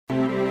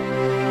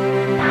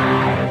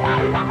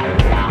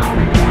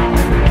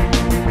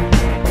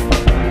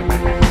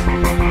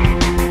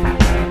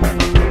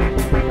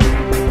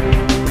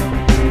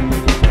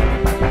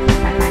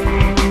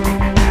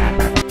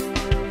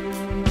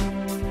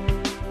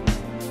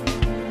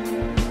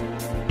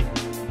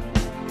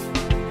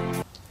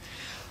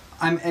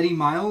I'm Eddy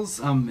Miles,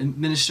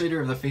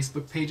 administrator of the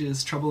Facebook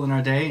pages Trouble in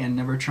Our Day and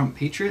Never Trump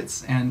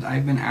Patriots, and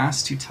I've been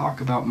asked to talk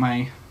about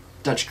my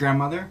Dutch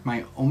grandmother,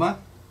 my oma.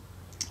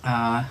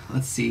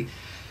 Let's see,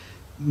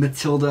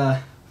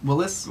 Matilda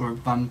Willis, or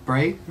Van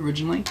Bray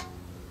originally.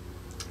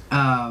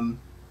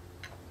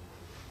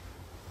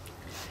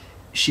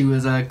 She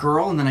was a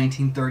girl in the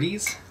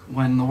 1930s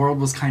when the world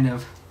was kind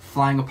of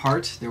flying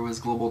apart. There was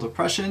global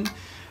depression.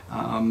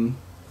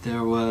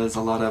 There was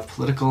a lot of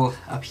political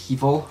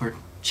upheaval or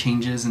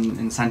changes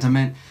in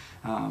sentiment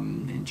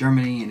in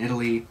Germany and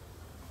Italy.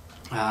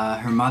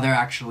 Her mother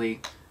actually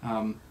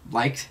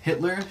liked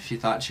Hitler. She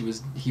thought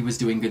he was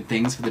doing good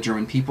things for the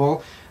German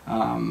people.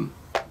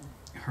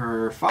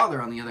 Her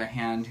father, on the other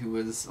hand, who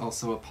was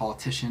also a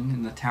politician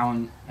in the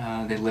town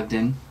they lived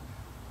in,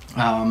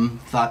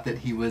 thought that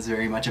he was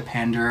very much a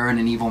panderer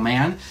and an evil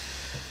man.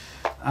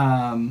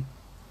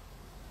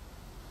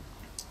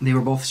 They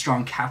were both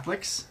strong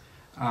Catholics.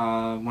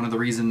 One of the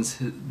reasons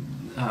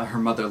her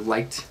mother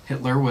liked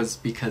Hitler was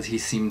because he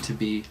seemed to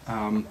be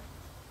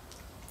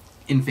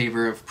in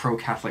favor of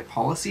pro-Catholic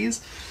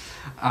policies.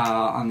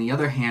 On the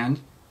other hand,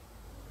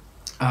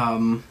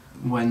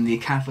 when the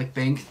Catholic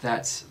bank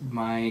that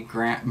my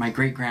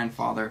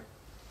great-grandfather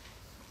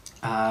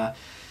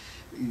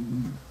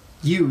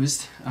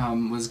used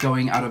was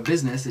going out of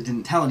business, it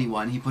didn't tell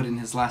anyone. He put in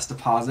his last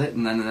deposit,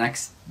 and then the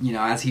next,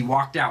 as he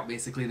walked out,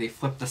 basically they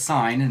flipped the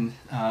sign, and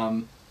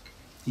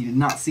he did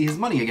not see his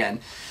money again.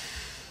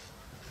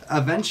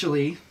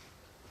 Eventually,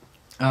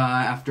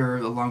 after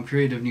a long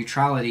period of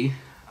neutrality,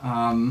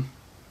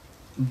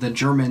 the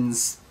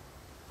Germans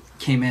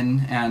came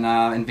in and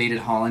invaded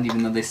Holland,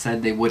 even though they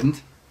said they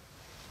wouldn't.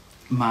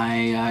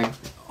 My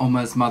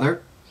oma's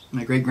mother,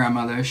 my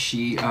great-grandmother,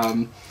 she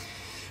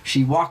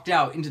walked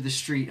out into the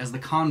street as the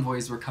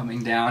convoys were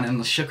coming down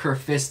and shook her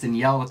fist and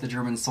yelled at the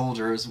German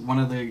soldiers. One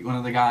of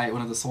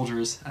the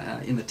soldiers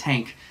in the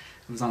tank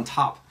who was on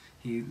top,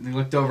 he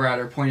looked over at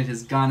her, pointed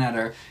his gun at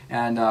her,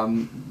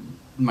 and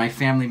my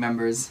family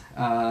members,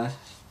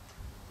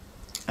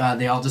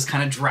 they all just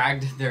kind of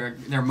dragged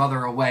their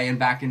mother away and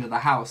back into the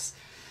house.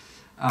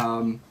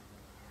 At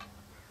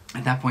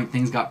that point,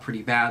 things got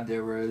pretty bad.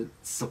 There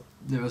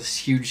was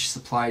huge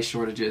supply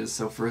shortages.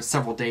 So for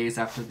several days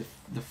after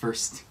the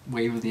first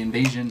wave of the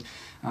invasion,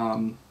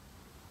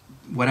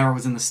 whatever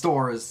was in the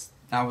stores,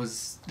 that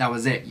was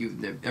it.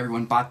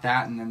 Everyone bought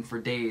that, and then for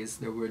days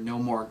there were no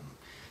more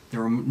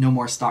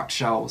stocked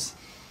shelves.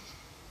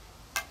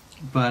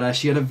 But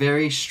she had a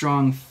very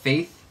strong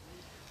faith.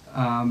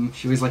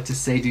 She always liked to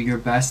say, "Do your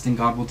best, and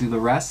God will do the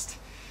rest."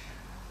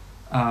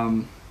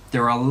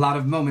 There were a lot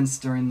of moments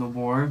during the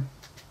war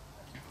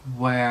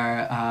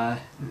where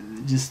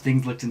just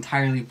things looked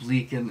entirely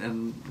bleak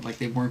and like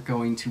they weren't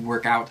going to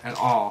work out at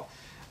all.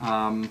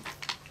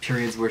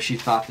 Periods where she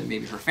thought that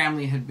maybe her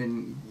family had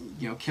been,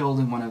 killed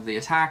in one of the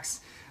attacks,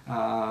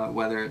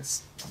 whether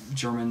it's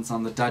Germans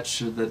on the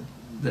Dutch or the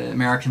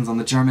Americans on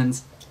the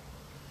Germans.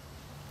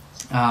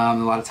 A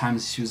lot of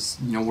times she was,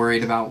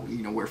 worried about,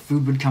 where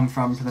food would come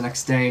from for the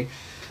next day.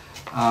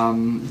 There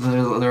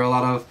are a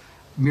lot of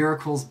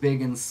miracles,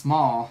 big and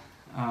small,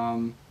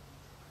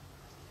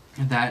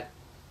 that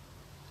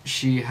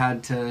she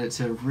had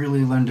to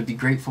really learn to be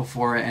grateful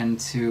for and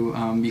to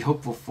be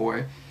hopeful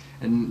for,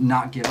 and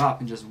not give up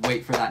and just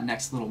wait for that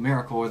next little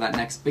miracle or that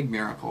next big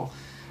miracle.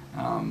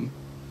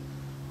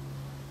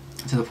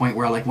 To the point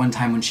where, like, one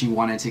time when she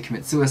wanted to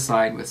commit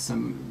suicide with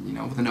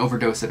with an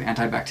overdose of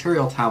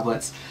antibacterial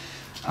tablets,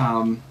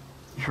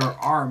 her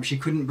arm, she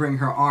couldn't bring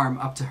her arm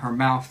up to her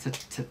mouth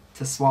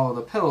to swallow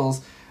the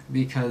pills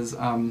because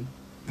her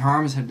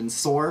arms had been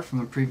sore from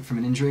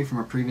an injury from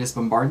a previous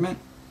bombardment.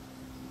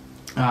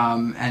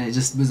 And it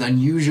just was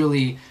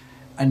unusually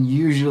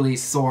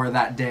sore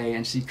that day,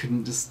 and she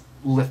couldn't just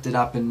lift it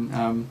up,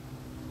 and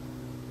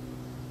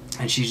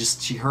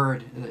she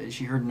heard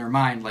in her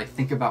mind, like,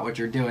 think about what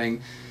you're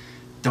doing,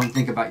 don't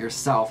think about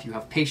yourself, you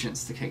have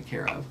patients to take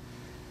care of.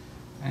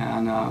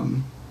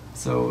 And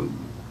so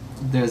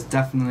there's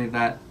definitely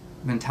that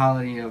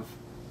mentality of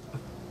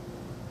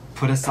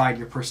put aside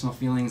your personal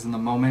feelings in the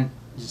moment,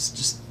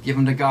 just give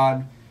them to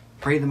God,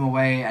 pray them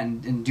away,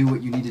 and do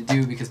what you need to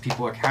do because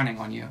people are counting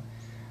on you.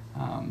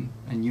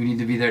 And you need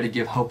to be there to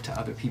give hope to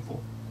other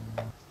people.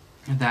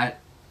 That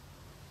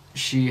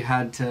she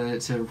had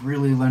to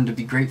really learn to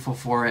be grateful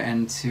for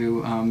and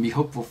to be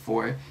hopeful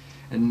for,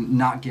 and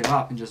not give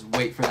up and just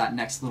wait for that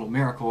next little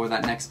miracle or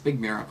that next big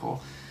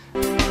miracle.